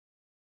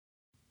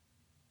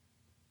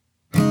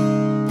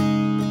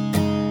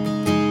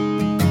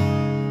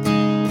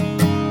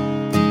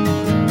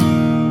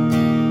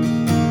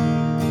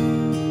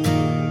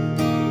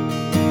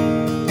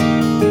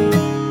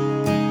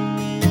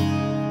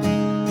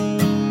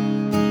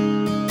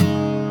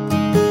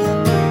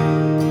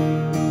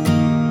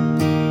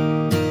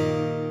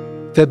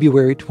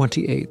February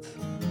 28th.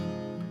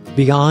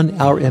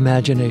 Beyond our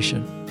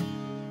imagination.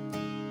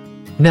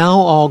 Now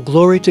all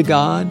glory to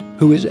God,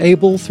 who is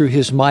able through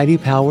his mighty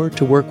power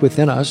to work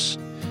within us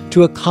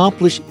to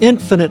accomplish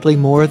infinitely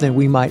more than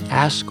we might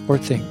ask or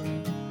think.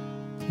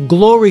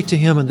 Glory to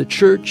him in the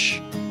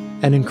church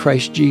and in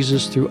Christ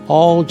Jesus through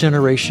all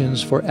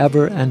generations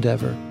forever and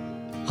ever.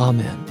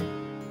 Amen.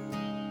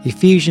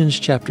 Ephesians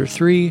chapter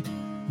 3,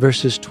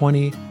 verses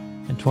 20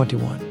 and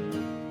 21.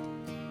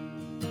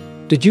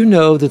 Did you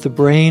know that the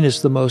brain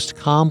is the most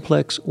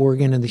complex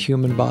organ in the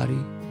human body?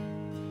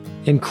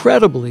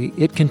 Incredibly,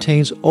 it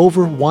contains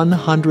over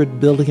 100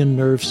 billion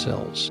nerve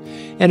cells,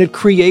 and it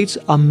creates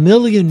 1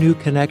 million new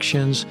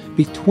connections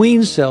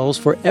between cells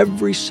for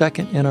every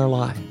second in our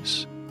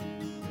lives.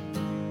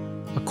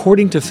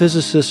 According to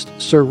physicist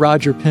Sir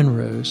Roger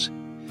Penrose,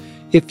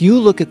 if you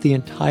look at the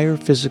entire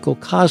physical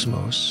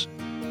cosmos,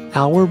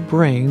 our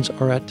brains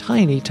are a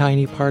tiny,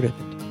 tiny part of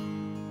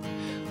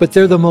it. But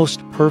they're the most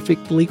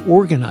perfectly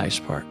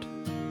organized part.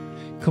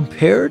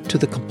 Compared to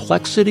the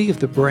complexity of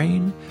the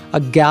brain, a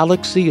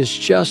galaxy is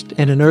just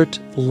an inert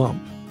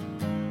lump.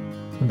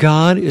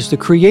 God is the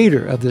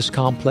creator of this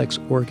complex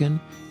organ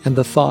and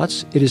the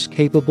thoughts it is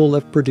capable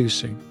of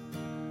producing.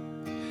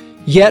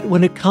 Yet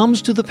when it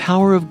comes to the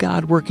power of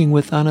God working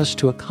within us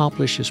to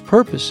accomplish his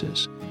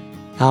purposes,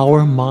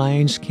 our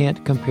minds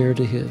can't compare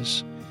to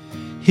his.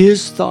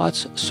 His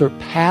thoughts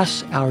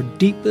surpass our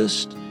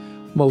deepest,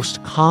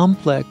 most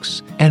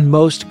complex, and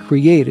most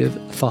creative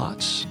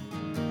thoughts.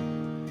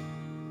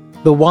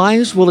 The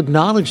wise will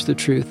acknowledge the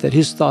truth that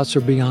his thoughts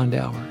are beyond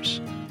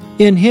ours.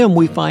 In him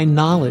we find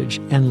knowledge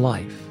and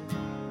life.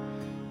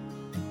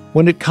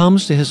 When it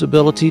comes to his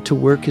ability to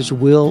work his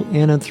will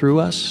in and through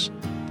us,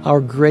 our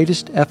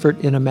greatest effort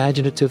in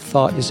imaginative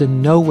thought is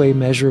in no way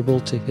measurable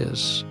to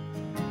his.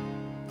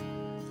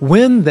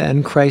 When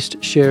then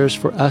Christ shares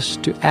for us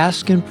to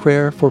ask in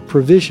prayer for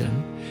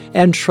provision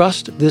and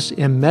trust this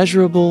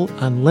immeasurable,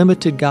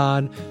 unlimited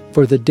God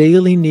for the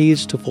daily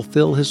needs to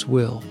fulfill his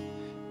will,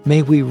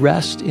 may we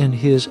rest in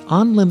his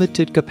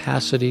unlimited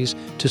capacities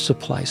to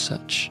supply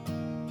such.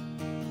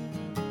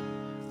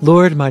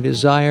 Lord, my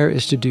desire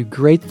is to do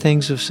great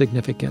things of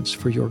significance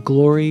for your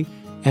glory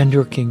and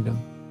your kingdom.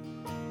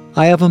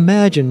 I have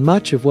imagined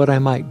much of what I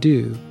might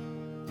do,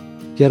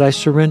 yet I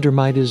surrender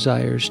my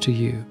desires to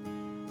you,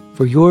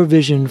 for your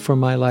vision for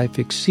my life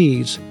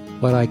exceeds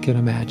what I can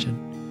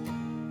imagine.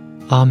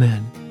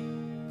 Amen.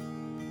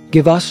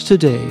 Give us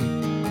today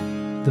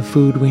the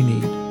food we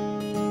need.